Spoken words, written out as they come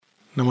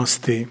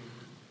Namaste.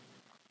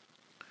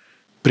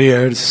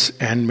 Prayers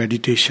and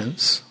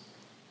meditations.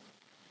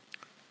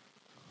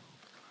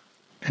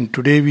 And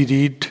today we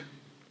read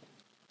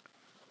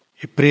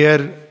a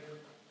prayer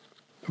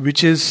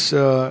which is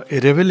a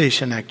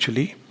revelation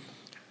actually.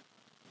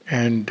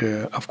 And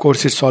of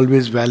course it's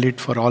always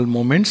valid for all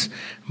moments,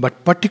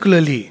 but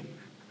particularly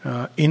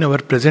in our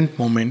present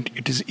moment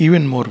it is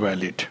even more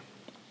valid.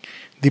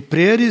 The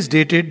prayer is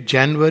dated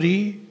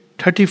January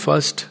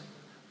 31st,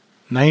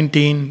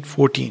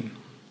 1914.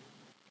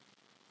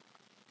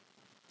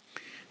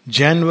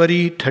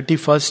 January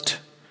 31st,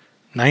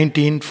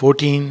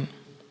 1914.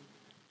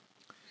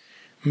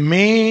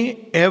 May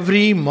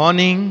every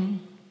morning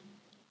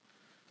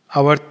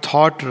our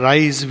thought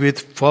rise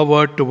with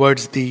fervor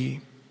towards Thee,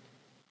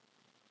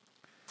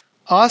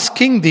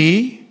 asking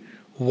Thee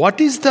what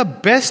is the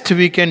best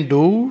we can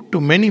do to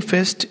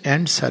manifest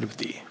and serve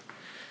Thee.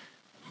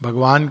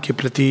 Bhagwan के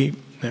प्रति,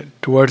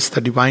 towards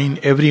the divine,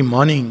 every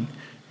morning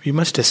we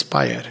must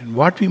aspire. And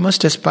what we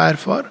must aspire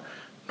for?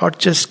 Not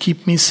just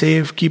keep me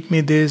safe, keep me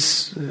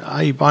this,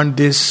 I want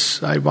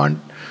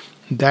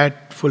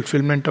that,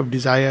 fulfillment of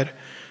desire.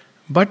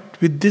 But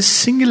with this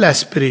single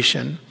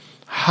aspiration,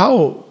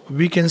 how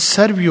we can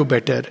serve you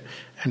better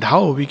and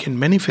how we can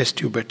manifest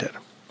you better.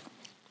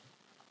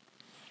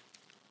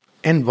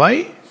 And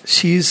why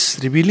she is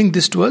revealing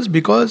this to us?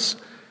 Because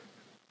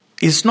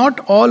it's not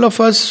all of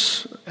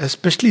us,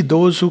 especially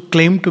those who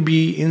claim to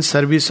be in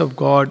service of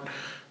God,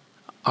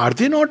 are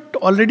they not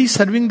already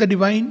serving the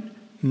divine?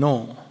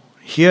 No.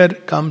 Here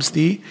comes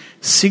the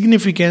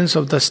significance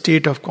of the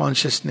state of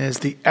consciousness,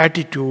 the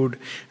attitude,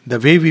 the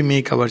way we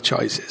make our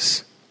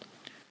choices.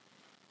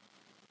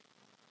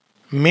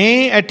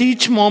 May at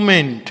each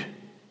moment,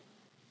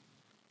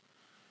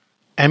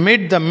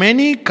 amid the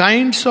many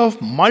kinds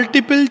of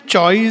multiple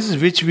choice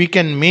which we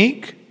can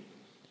make,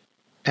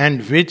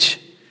 and which,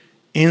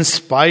 in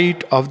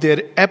spite of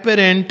their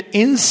apparent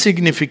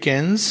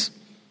insignificance,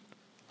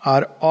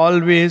 are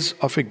always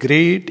of a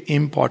great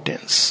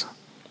importance.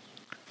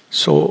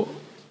 So,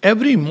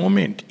 every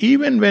moment,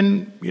 even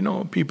when,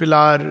 people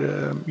are,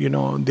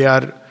 they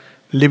are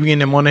living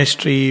in a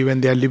monastery,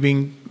 when they are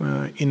living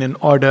in an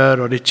order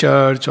or a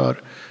church or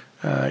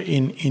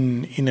in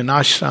an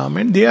ashram,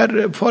 and they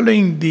are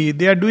following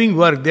they are doing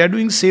work, they are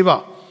doing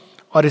seva,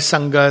 or a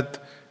sangat,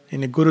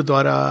 in a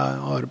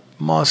gurudwara or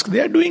mosque, they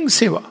are doing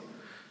seva.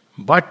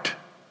 But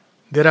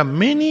there are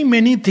many,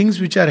 many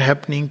things which are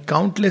happening,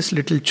 countless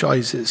little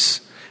choices.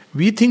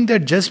 We think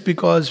that just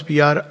because we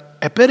are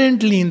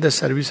apparently in the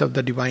service of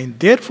the divine,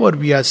 therefore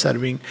we are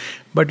serving,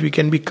 but we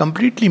can be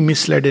completely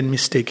misled and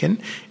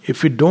mistaken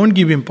if we don't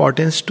give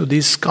importance to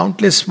these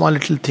countless small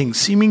little things,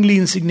 seemingly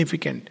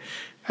insignificant.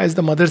 As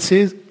the mother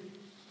says,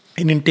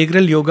 in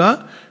integral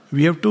yoga,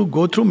 we have to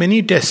go through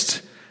many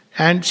tests.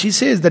 And she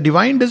says the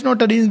divine does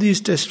not arrange these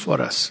tests for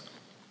us,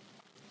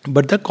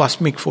 but the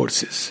cosmic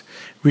forces,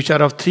 which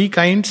are of three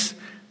kinds: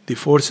 the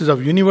forces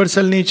of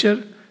universal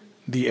nature,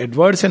 the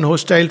adverse and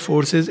hostile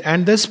forces,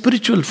 and the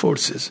spiritual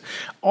forces.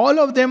 All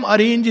of them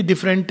arrange a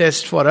different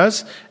test for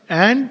us,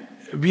 and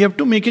we have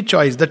to make a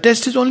choice. The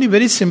test is only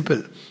very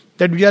simple,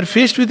 that we are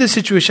faced with a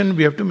situation,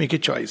 we have to make a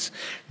choice.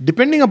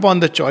 Depending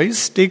upon the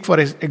choice, take for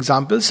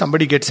example,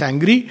 somebody gets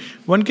angry,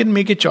 one can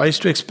make a choice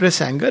to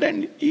express anger,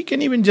 and he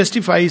can even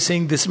justify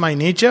saying, this is my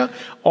nature,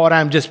 or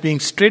I am just being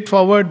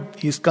straightforward.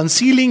 He is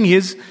concealing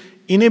his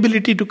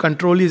inability to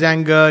control his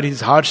anger,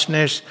 his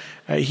harshness.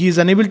 He is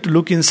unable to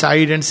look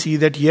inside and see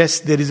that yes,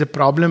 there is a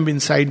problem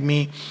inside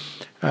me.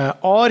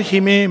 Or he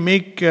may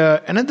make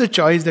another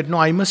choice that no,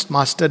 I must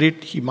master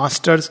it. He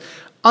masters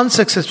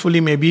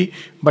unsuccessfully maybe,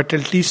 but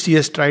at least he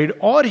has tried.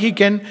 Or he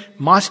can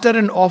master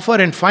and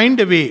offer and find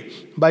a way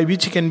by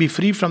which he can be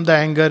free from the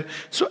anger.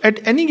 So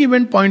at any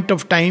given point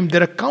of time,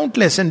 there are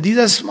countless, and these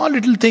are small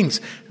little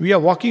things. We are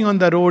walking on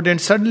the road and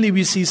suddenly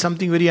we see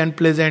something very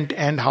unpleasant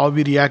and how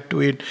we react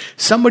to it.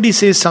 Somebody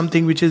says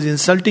something which is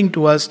insulting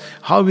to us,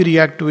 how we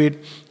react to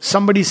it.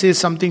 Somebody says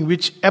something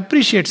which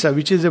appreciates us,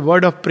 which is a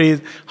word of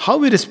praise, how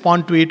we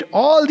respond to it.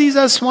 All these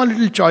are small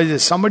little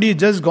choices. Somebody has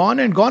just gone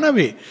and gone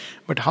away.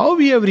 But how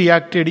we have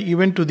reacted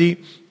even to the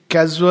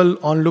casual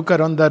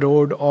onlooker on the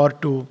road, or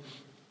to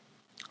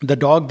the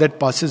dog that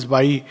passes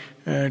by,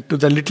 to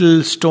the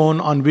little stone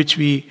on which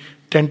we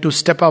tend to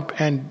step up,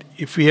 and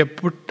if we have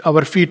put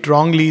our feet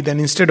wrongly, then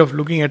instead of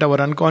looking at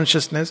our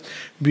unconsciousness,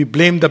 we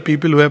blame the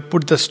people who have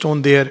put the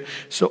stone there.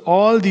 So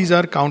all these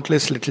are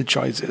countless little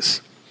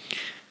choices.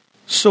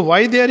 So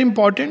why they are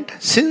important?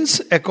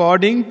 Since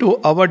according to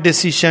our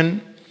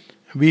decision,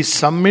 we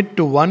submit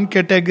to one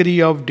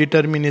category of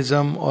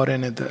determinism or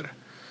another.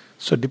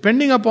 So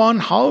depending upon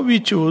how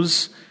we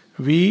choose,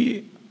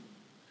 we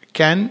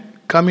can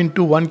come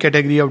into one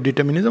category of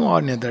determinism or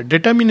another.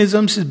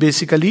 Determinism is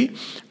basically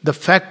the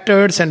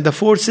factors and the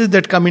forces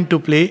that come into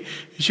play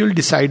which will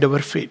decide our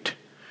fate.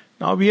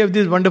 Now we have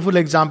this wonderful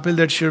example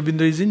that Sri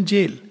Aurobindo is in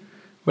jail.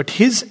 But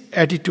his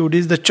attitude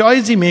is, the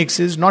choice he makes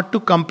is not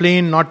to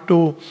complain, not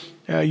to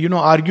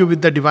argue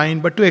with the divine,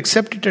 but to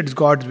accept it as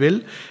God's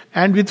will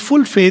and with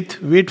full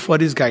faith wait for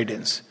His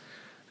guidance.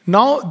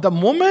 Now, the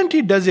moment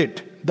he does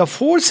it, the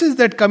forces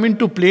that come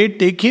into play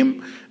take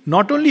him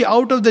not only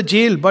out of the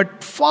jail,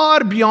 but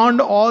far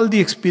beyond all the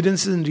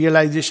experiences and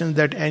realizations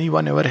that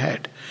anyone ever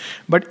had.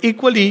 But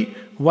equally,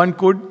 one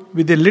could,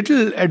 with a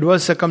little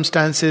adverse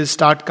circumstances,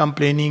 start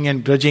complaining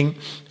and grudging.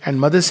 And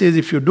mother says,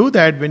 if you do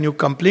that, when you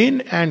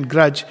complain and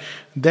grudge,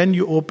 then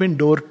you open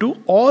door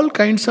to all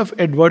kinds of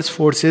adverse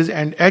forces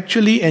and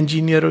actually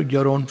engineer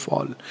your own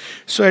fall.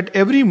 So at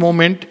every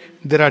moment,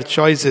 there are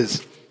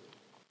choices.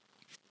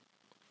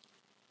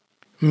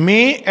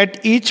 May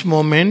at each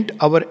moment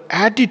our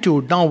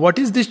attitude. Now, what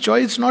is this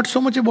choice? It's not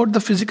so much about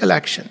the physical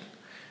action.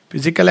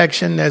 Physical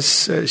action,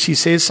 as she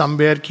says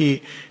somewhere,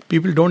 ki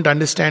people don't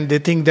understand. They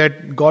think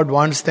that God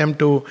wants them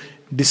to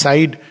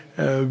decide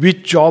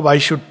which job I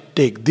should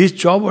take, this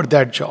job or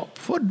that job.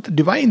 For the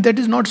divine, that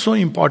is not so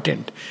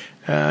important.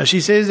 She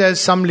says, as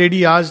some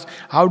lady asked,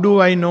 how do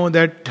I know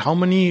that how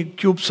many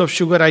cubes of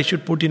sugar I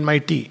should put in my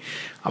tea?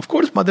 Of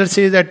course, mother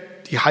says that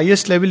the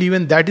highest level,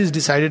 even that is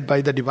decided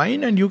by the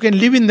divine, and you can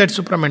live in that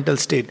supramental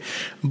state.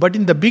 But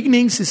in the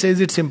beginning, she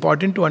says it's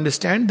important to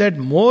understand that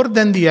more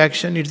than the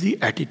action, it's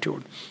the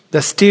attitude,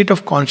 the state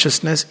of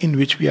consciousness in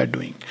which we are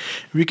doing.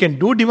 We can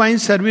do divine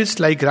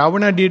service like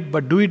Ravana did,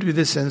 but do it with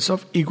a sense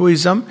of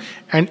egoism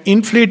and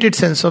inflated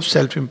sense of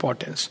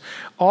self-importance.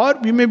 Or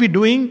we may be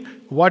doing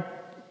what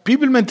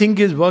people may think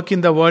is work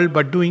in the world,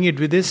 but doing it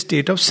with a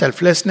state of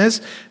selflessness,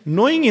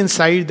 knowing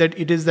inside that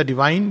it is the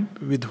divine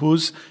with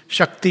whose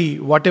Shakti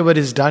whatever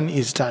is done,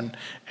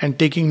 and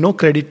taking no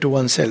credit to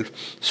oneself.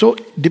 So,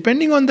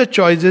 depending on the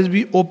choices,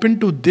 we open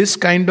to this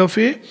kind of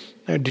a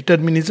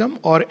determinism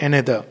or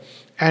another.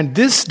 And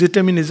this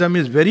determinism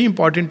is very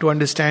important to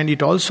understand.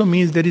 It also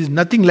means there is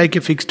nothing like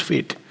a fixed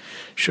fate.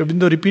 Sri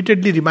Aurobindo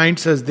repeatedly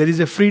reminds us there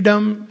is a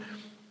freedom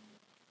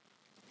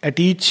at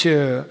each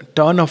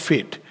turn of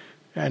fate.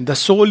 And the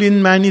soul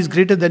in man is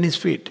greater than his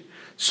fate.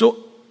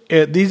 So,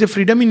 there is a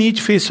freedom in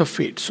each phase of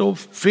fate. So,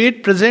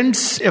 fate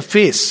presents a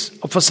face,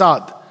 a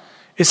facade,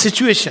 a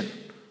situation,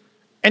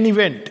 an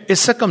event, a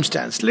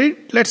circumstance.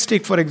 Let's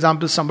take, for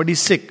example, somebody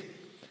is sick.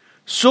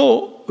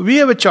 So, we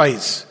have a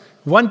choice.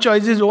 One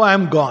choice is, I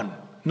am gone.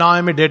 Now I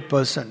am a dead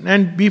person.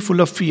 And be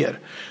full of fear.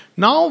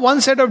 Now,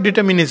 one set of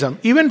determinism.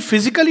 Even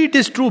physically it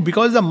is true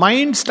because the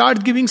mind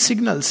starts giving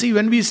signals. See,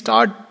 when we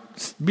start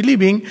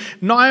believing,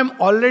 now I am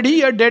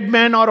already a dead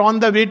man or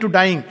on the way to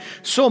dying.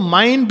 So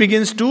mind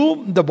begins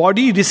to, the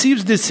body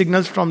receives these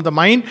signals from the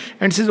mind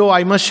and says,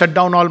 I must shut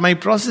down all my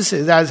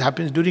processes, as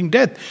happens during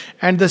death.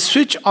 And the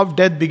switch of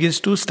death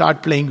begins to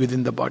start playing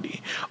within the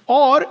body.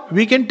 Or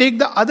we can take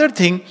the other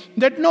thing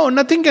that no,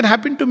 nothing can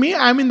happen to me,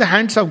 I am in the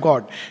hands of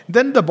God.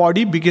 Then the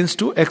body begins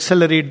to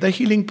accelerate the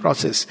healing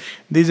process.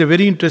 There is a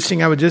very interesting,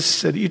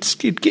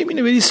 it came in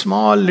a very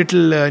small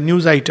little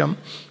news item,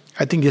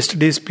 I think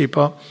yesterday's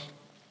paper,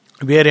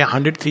 where a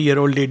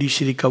 103-year-old lady,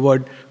 she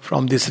recovered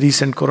from this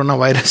recent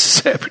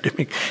coronavirus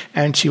epidemic,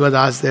 and she was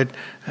asked that,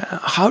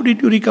 how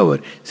did you recover?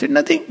 She said,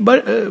 nothing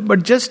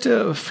but just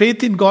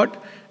faith in God,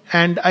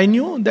 and I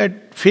knew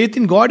that faith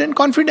in God and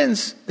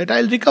confidence that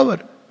I'll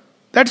recover.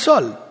 That's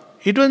all.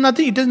 It has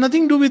nothing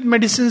to do with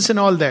medicines and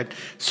all that.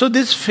 So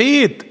this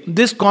faith,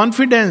 this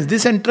confidence,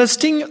 this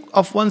entrusting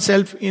of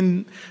oneself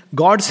in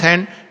God's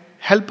hand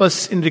help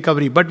us in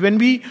recovery. But when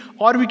we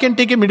can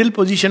take a middle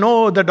position,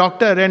 the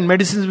doctor and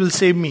medicines will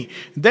save me.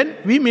 Then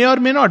we may or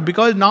may not,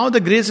 because now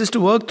the grace is to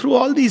work through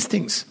all these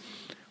things.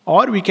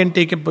 Or we can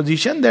take a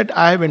position that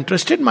I have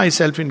entrusted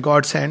myself in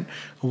God's hand.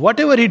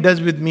 Whatever He does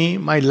with me,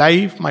 my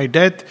life, my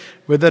death,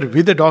 whether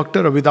with a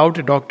doctor or without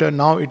a doctor,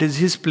 now it is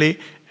His play.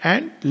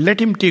 And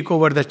let Him take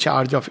over the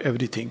charge of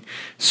everything.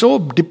 So,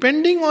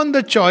 depending on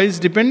the choice,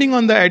 depending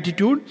on the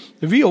attitude,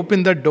 we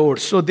open the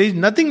doors. So, there is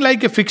nothing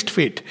like a fixed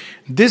fate.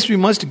 This we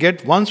must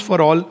get once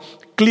for all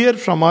clear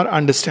from our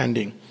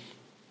understanding.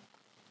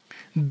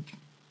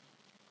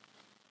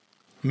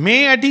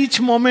 May at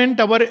each moment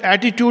our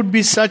attitude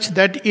be such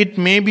that it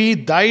may be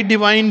Thy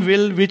divine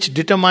will which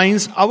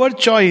determines our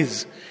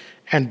choice,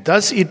 and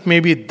thus it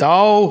may be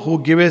Thou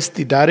who givest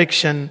the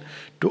direction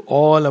to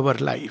all our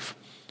life.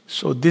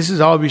 So this is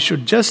how we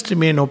should just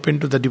remain open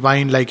to the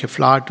divine like a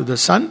flower to the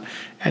sun,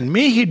 and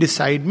may He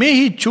decide, may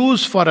He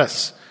choose for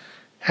us,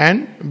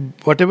 and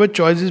whatever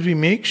choices we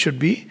make should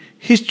be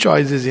His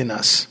choices in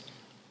us.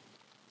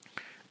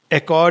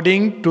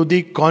 According to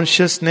the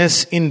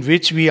consciousness in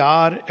which we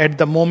are at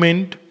the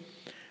moment,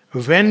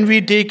 when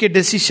we take a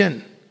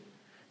decision,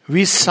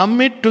 we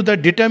submit to the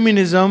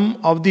determinism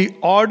of the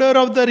order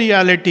of the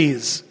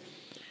realities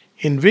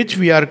in which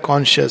we are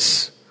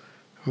conscious.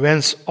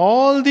 Whence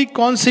all the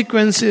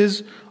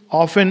consequences,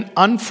 often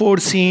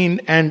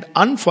unforeseen and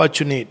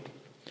unfortunate,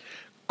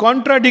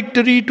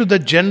 contradictory to the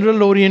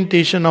general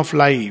orientation of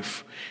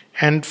life,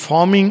 and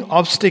forming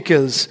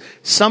obstacles,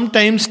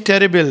 sometimes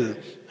terrible,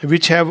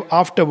 which have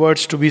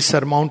afterwards to be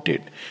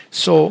surmounted.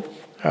 So,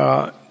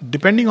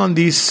 depending on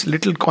these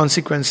little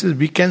consequences,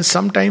 we can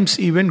sometimes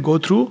even go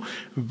through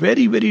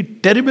very, very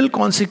terrible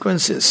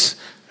consequences,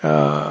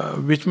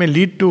 which may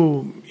lead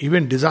to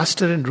even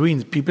disaster and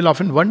ruins. People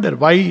often wonder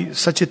why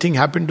such a thing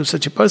happened to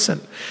such a person.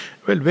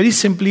 Well, very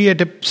simply, at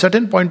a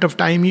certain point of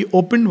time, he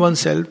opened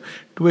oneself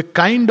to a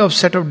kind of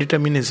set of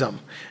determinism.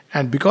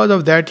 And because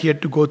of that, he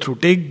had to go through.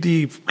 Take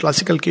the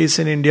classical case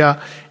in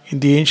India, in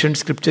the ancient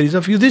scriptures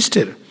of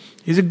Yudhishthir.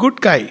 He's a good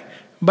guy,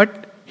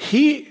 but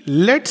he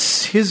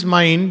lets his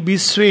mind be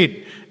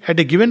swayed at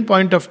a given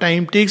point of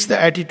time, takes the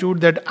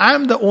attitude that I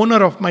am the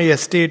owner of my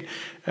estate,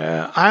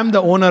 I am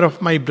the owner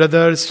of my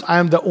brothers, I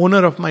am the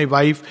owner of my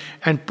wife,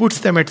 and puts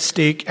them at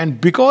stake. And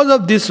because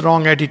of this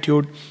wrong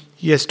attitude,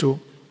 he has to,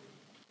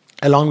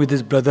 along with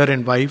his brother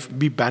and wife,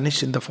 be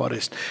banished in the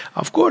forest.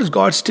 Of course,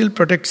 God still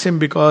protects him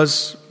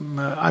because,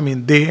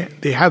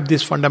 they have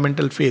this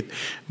fundamental faith.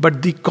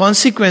 But the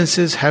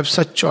consequences have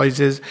such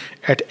choices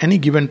at any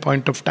given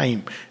point of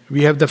time.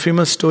 We have the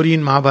famous story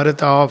in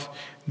Mahabharata of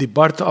the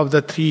birth of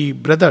the three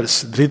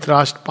brothers,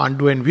 Dhritarashtra,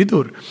 Pandu and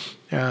Vidur,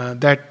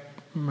 that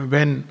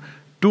when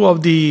two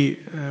of the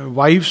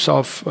wives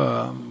of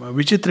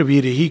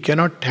Vichitraviri, he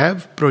cannot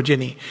have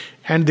progeny,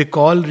 and they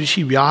call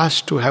Rishi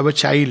Vyas to have a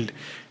child.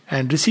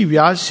 And Rishi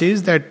Vyas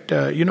says that,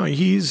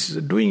 he is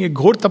doing a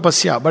ghor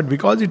tapasya, but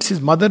because it's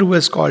his mother who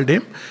has called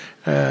him,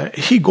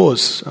 he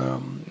goes.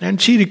 And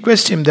she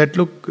requests him that,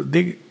 look,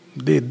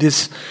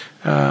 these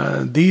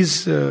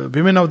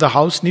women of the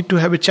house need to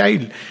have a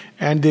child,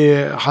 and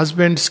their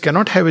husband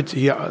cannot have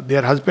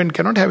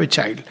a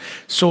child.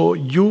 So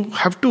you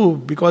have to,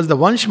 because the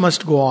vansh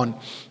must go on,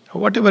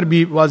 whatever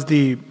was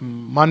the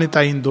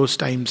manita in those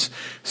times.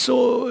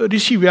 So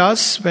Rishi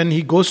Vyas, when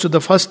he goes to the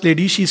first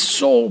lady, she's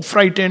so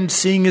frightened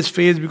seeing his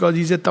face because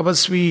he's a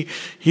tapasvi,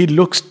 he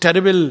looks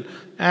terrible,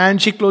 and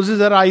she closes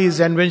her eyes,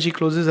 and when she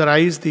closes her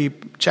eyes, the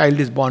child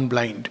is born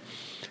blind.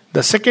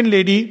 The second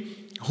lady,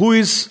 who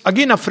is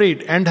again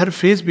afraid, and her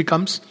face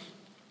becomes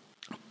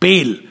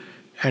pale,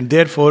 and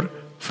therefore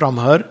from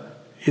her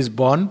is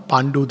born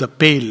Pandu the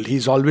pale. He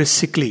is always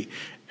sickly.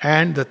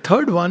 And the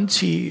third one,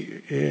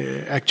 she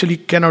actually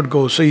cannot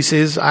go. So he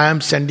says, I am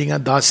sending a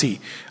dasi.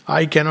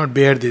 I cannot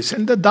bear this.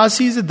 And the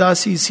dasi is a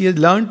dasi. She has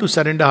learned to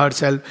surrender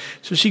herself.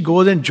 So she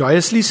goes and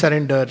joyously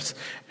surrenders.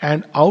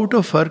 And out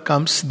of her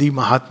comes the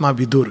Mahatma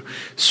Vidur.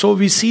 So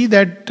we see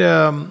that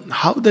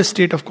how the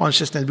state of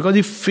consciousness, because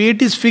if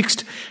fate is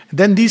fixed,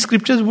 then these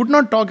scriptures would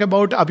not talk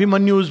about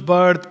Abhimanyu's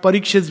birth,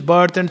 Parikshit's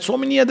birth, and so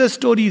many other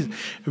stories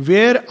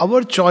where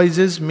our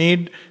choices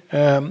made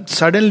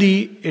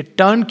suddenly a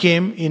turn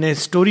came in a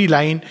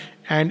storyline,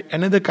 and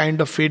another kind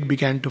of fate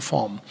began to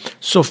form.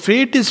 So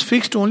fate is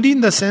fixed only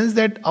in the sense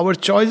that our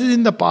choices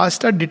in the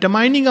past are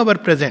determining our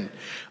present.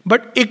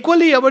 But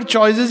equally, our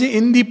choices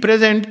in the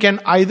present can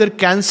either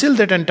cancel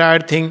that entire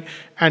thing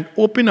and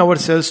open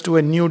ourselves to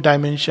a new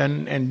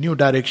dimension and new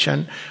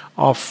direction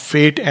of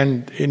fate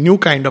and a new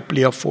kind of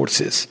play of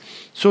forces.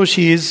 So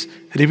she is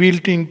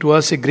revealing to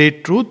us a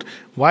great truth,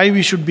 why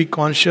we should be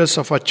conscious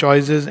of our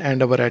choices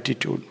and our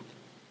attitude.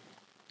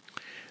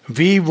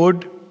 We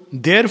would,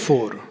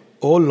 therefore,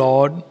 O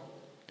Lord,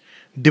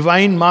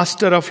 divine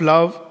Master of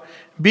love,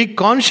 be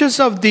conscious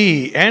of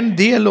Thee and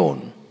Thee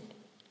alone.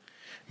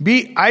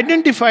 Be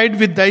identified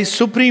with Thy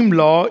supreme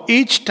law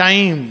each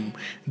time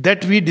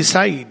that we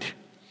decide,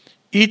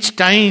 each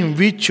time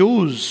we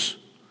choose,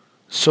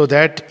 so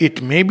that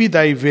it may be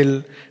Thy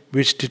will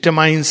which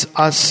determines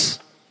us,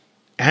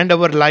 and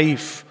our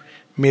life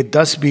may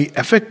thus be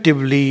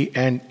effectively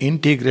and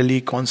integrally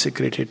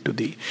consecrated to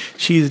Thee.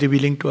 She is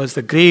revealing to us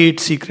the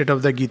great secret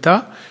of the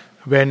Gita,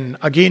 when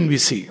again we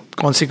see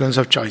consequence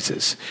of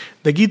choices.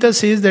 The Gita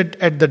says that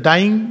at the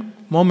dying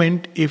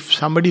moment, if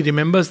somebody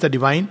remembers the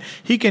divine,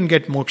 he can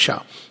get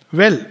moksha.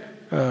 Well,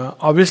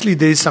 obviously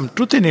there is some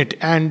truth in it,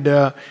 and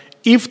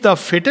if the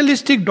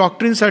fatalistic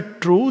doctrines are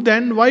true,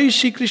 then why is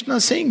Shri Krishna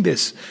saying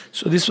this?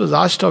 So this was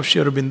asked of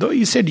Sri Aurobindo.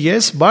 He said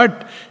yes,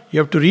 but you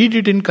have to read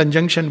it in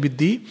conjunction with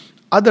the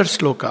other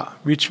sloka,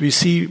 which we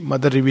see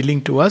Mother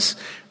revealing to us.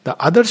 The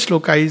other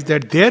sloka is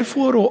that,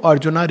 therefore, O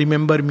Arjuna,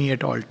 remember me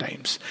at all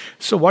times.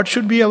 So what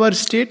should be our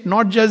state?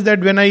 Not just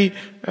that when I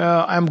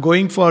am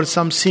going for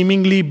some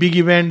seemingly big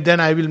event, then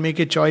I will make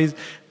a choice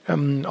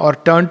or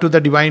turn to the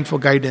divine for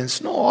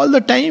guidance. No, all the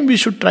time we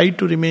should try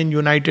to remain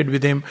united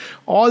with Him.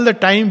 All the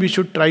time we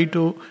should try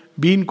to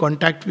be in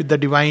contact with the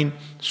divine,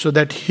 so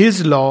that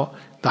His law,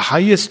 the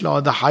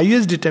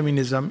highest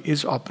determinism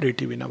is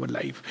operative in our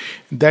life.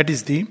 That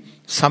is the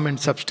sum and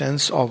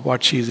substance of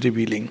what she is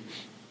revealing.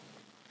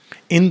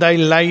 In Thy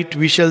light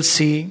we shall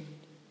see,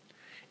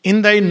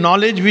 in Thy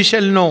knowledge we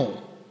shall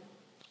know,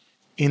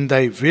 in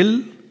Thy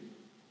will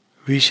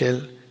we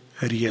shall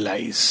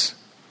realize.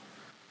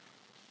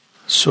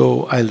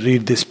 So I'll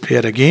read this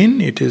prayer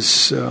again. It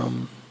is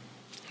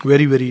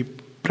very, very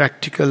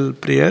practical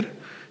prayer,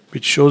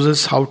 which shows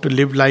us how to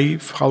live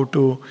life, how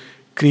to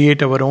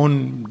create our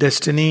own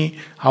destiny,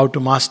 how to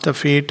master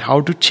fate, how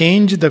to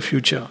change the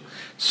future.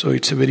 So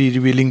it's a very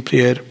revealing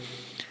prayer.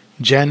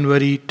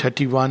 January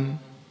 31,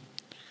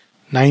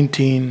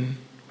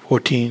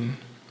 1914.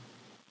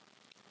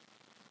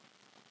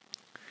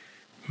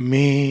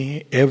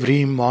 May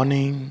every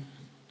morning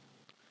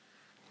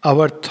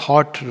our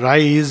thought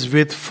rise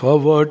with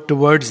fervor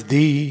towards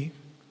Thee,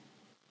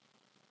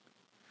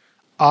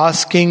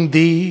 asking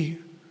Thee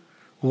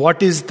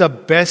what is the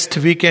best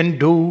we can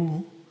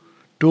do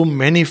to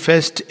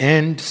manifest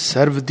and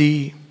serve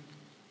Thee.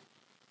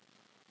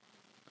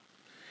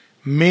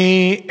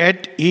 May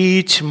at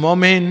each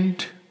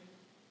moment,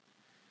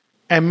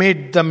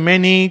 amid the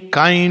many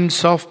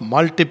kinds of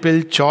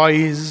multiple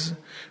choice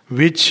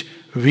which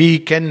we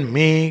can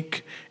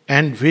make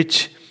and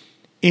which,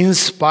 in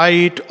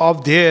spite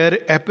of their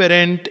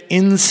apparent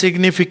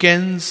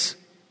insignificance,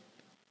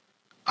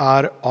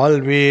 are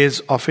always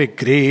of a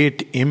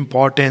great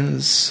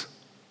importance.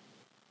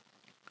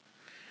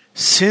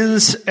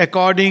 Since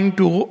according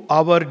to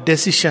our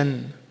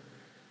decision,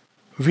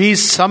 we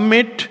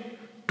submit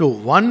to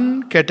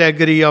one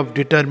category of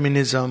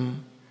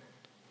determinism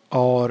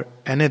or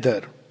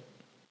another,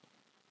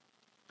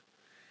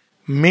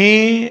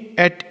 may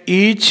at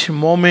each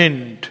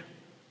moment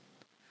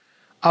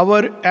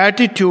our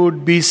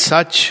attitude be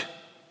such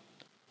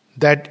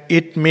that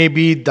it may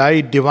be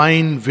Thy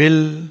divine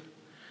will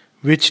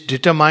which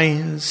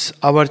determines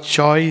our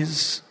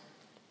choice,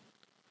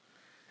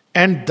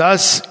 and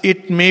thus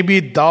it may be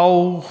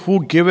Thou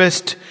who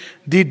givest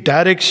the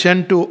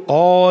direction to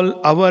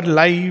all our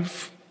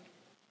life,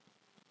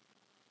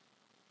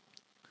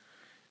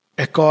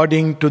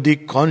 according to the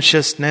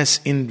consciousness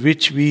in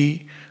which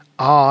we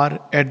are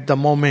at the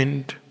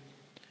moment.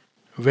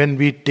 When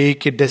we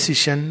take a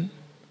decision,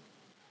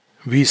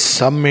 we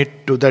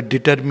submit to the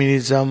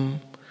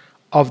determinism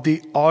of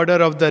the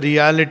order of the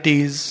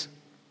realities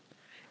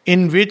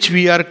in which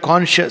we are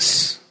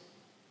conscious,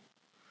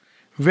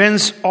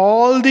 whence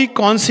all the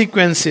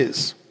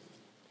consequences,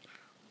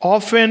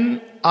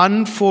 often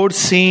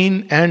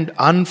unforeseen and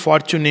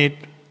unfortunate,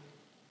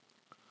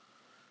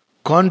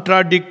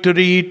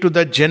 contradictory to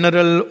the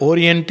general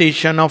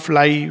orientation of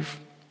life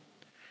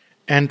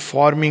and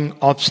forming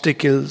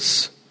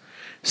obstacles,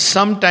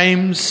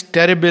 sometimes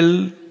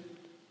terrible,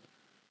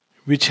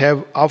 which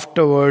have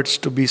afterwards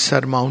to be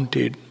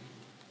surmounted.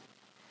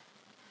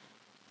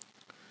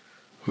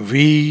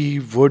 We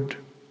would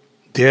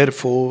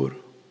therefore,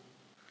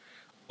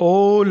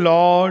 O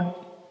Lord,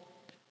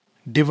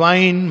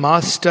 Divine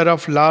Master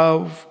of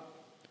Love,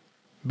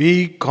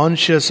 be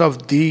conscious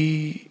of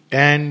Thee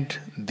and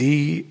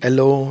Thee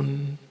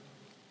alone.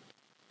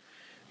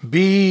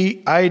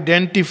 Be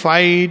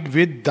identified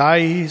with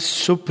Thy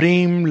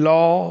supreme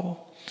law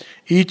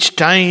each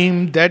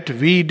time that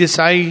we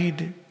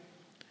decide,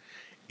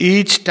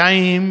 each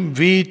time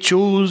we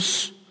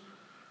choose,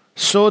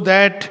 so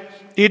that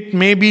it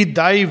may be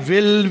Thy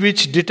will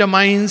which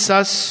determines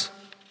us,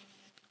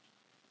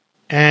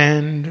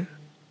 and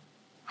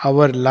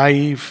our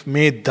life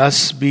may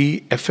thus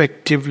be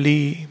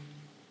effectively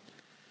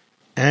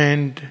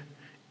and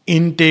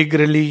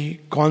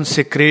integrally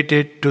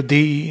consecrated to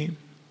Thee.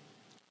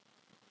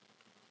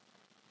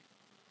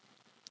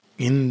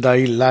 In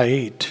Thy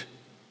light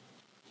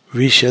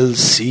we shall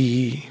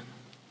see,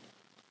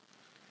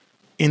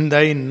 in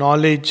Thy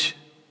knowledge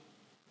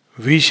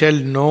we shall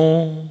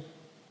know,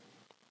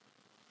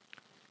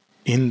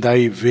 in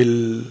Thy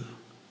will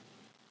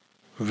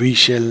we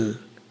shall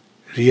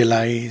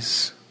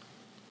realize.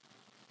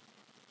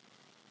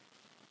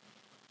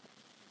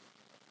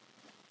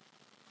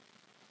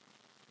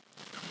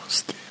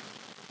 Namaste.